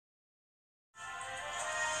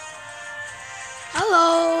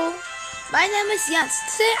My name is Jens.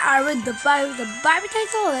 Today I read the Bible. The Bible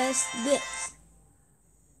title is this: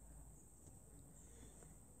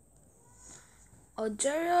 A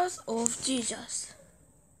Journey of Jesus.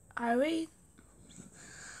 I read.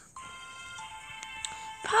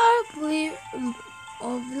 Paul believed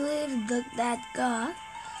that God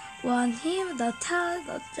wanted him to tell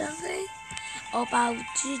the truth about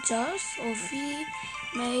Jesus, so he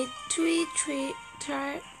made three trips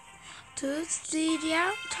to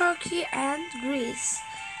Syria, Turkey, and Greece.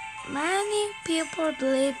 Many people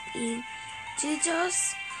believed in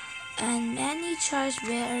Jesus, and many churches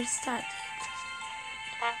were started.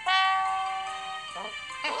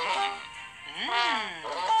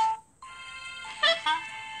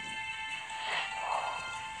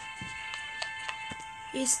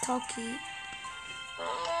 Is Turkey.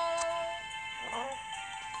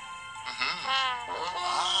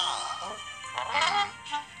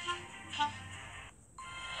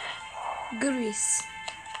 Greece.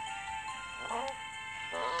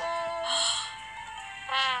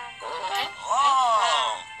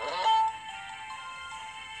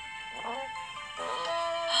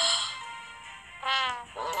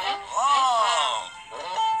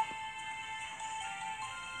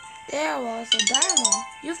 There was a diamond.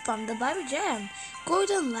 You found the Bible gem.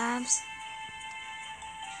 Golden lamps.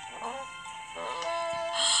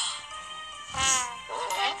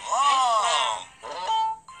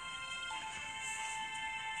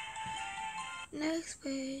 Next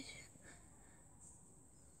page.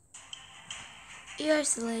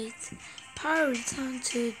 Years later, Paul returned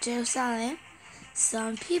to Jerusalem.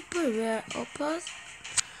 Some people were opposed,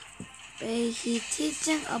 but his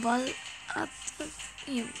teaching about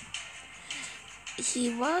him.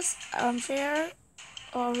 He was unfair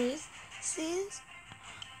always since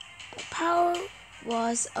Paul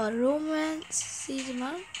was a Roman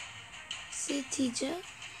citizen. Since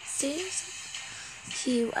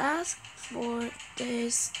he asked for the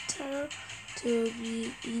star to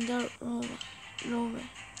be in the Roman.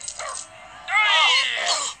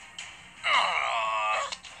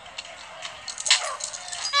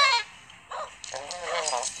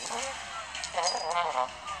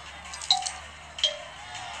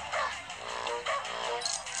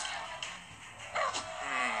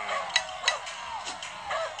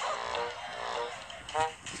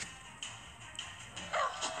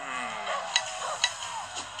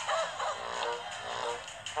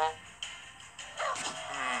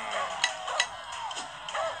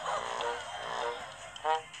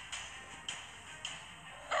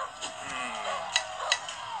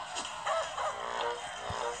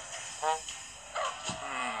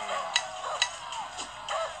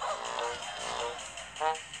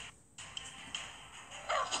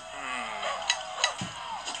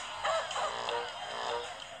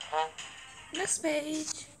 Next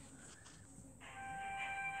page.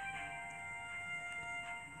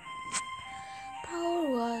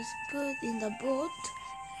 Paul was put in the boat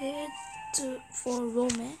headed for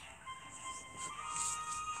Rome.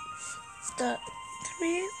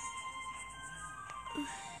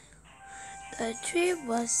 The trip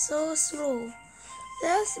was so slow.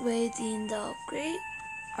 Let's wait in the crate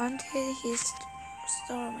until his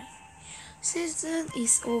stormy season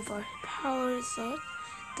is over. Paul thought.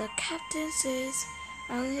 The captain says,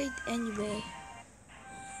 I'll wait anyway.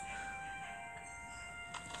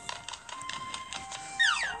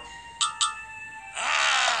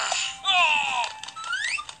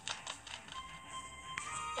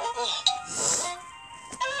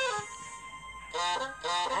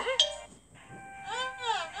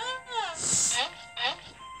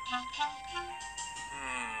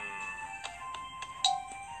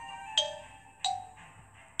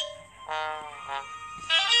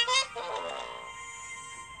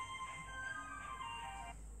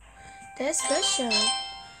 This question.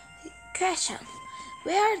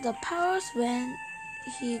 Where are the powers when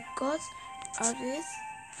he got artists?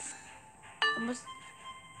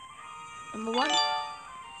 Number one.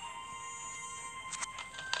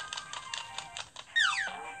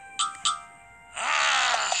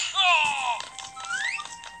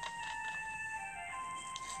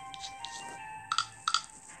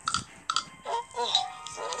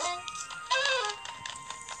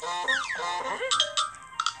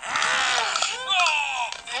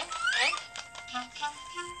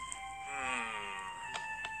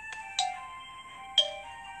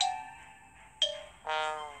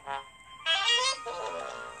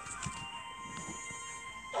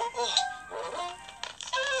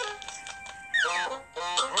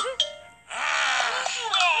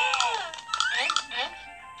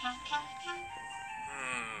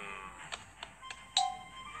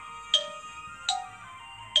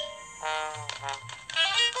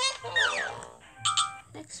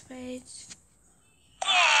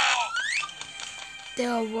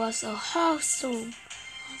 there was a hailstorm.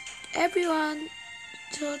 Everyone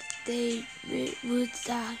thought they would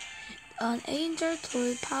die. An angel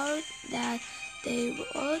told Paul that they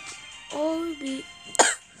would all be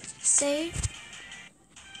saved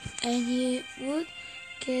and he would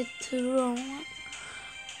get to Rome.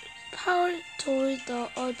 Paul told the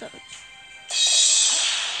others,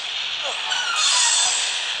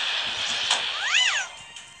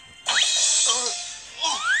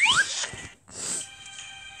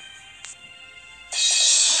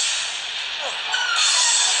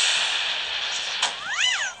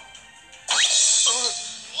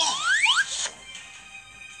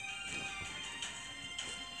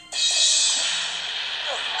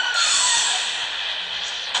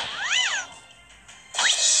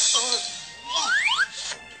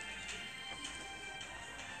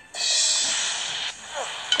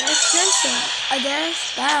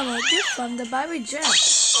 there's Bible gift from the Bible Jam.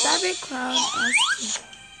 Bible Crown asking.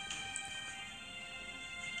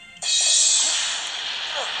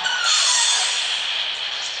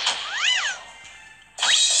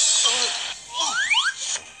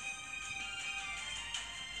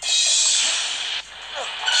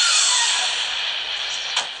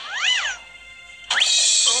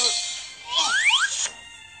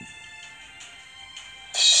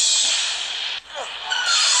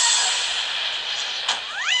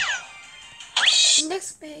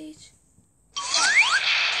 Next page.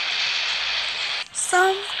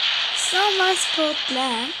 Someone spoke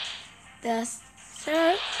land, the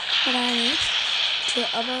third planet, to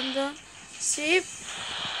abandon sheep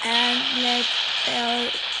and let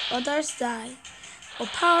their others die. O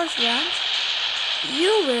powers went,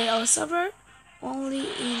 you will suffer only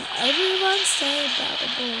in everyone saved by the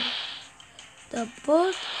boat. The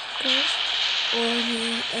boat goes on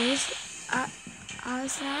in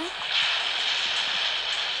Aslan.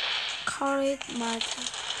 Carried Martin.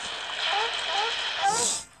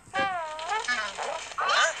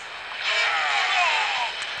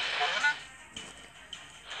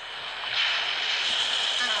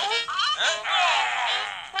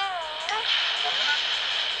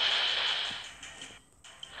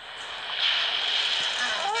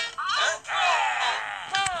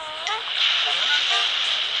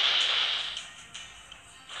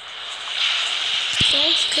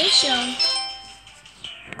 Next question.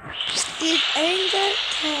 Did angel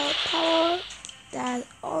tell Paul that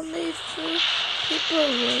only 2 people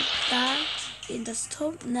would die in the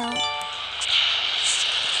storm? No.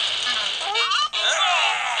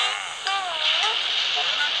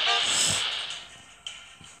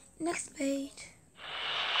 Next page.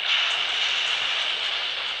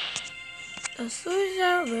 The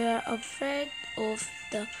soldiers were afraid of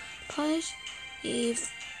the punishment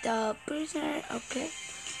if the prisoner escaped.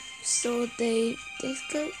 So they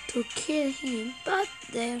decided to kill him, but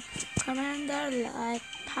their commander liked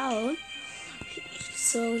Paul,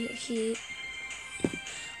 so he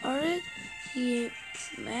ordered his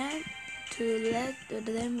men to let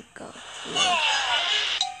them go.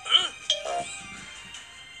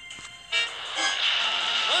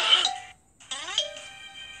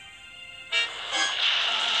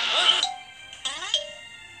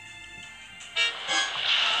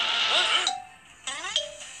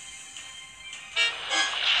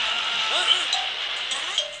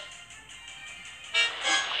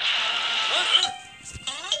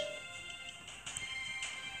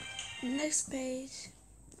 Next page.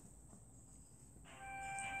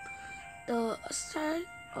 The start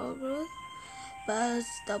of Ruth, but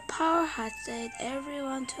the power had set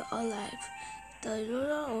everyone to alive. The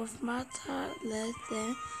ruler of Martha let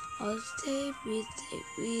them all stay with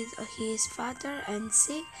his father and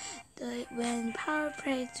sick. When power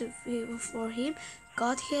prayed for him,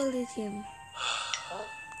 God healed him.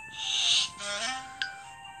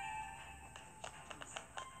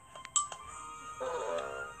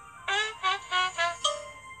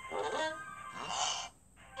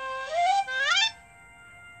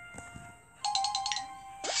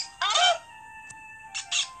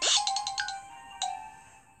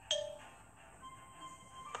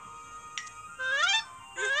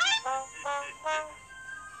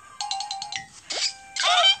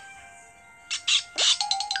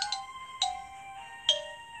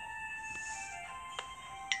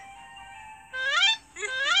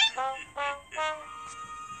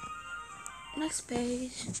 Next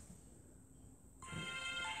page.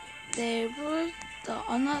 They brought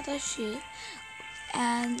another ship,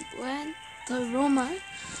 and when the Roman,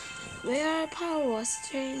 where Paul was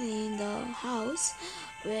staying in the house,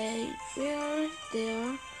 where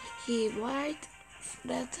there he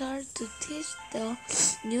letter to teach the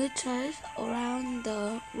new church around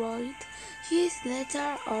the world. His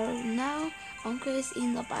letters are now included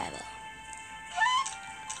in the Bible.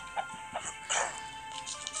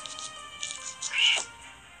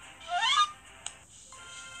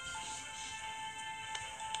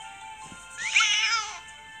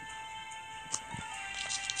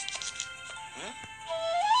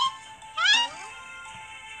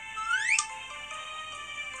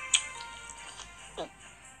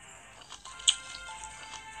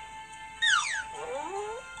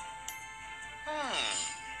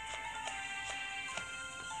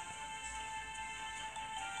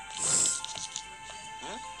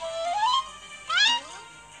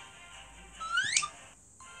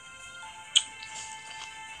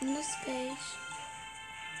 On this page,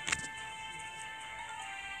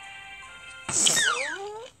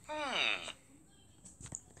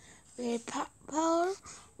 where Paul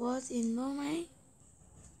was in Rome,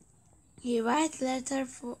 he writes letter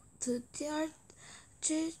to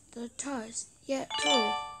the church. Yeah,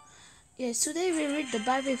 true. Yes, today we read the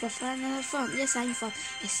Bible for fun and have fun. Yes, I'm fun.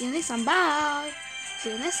 See you next time. Bye. See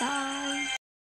you next time.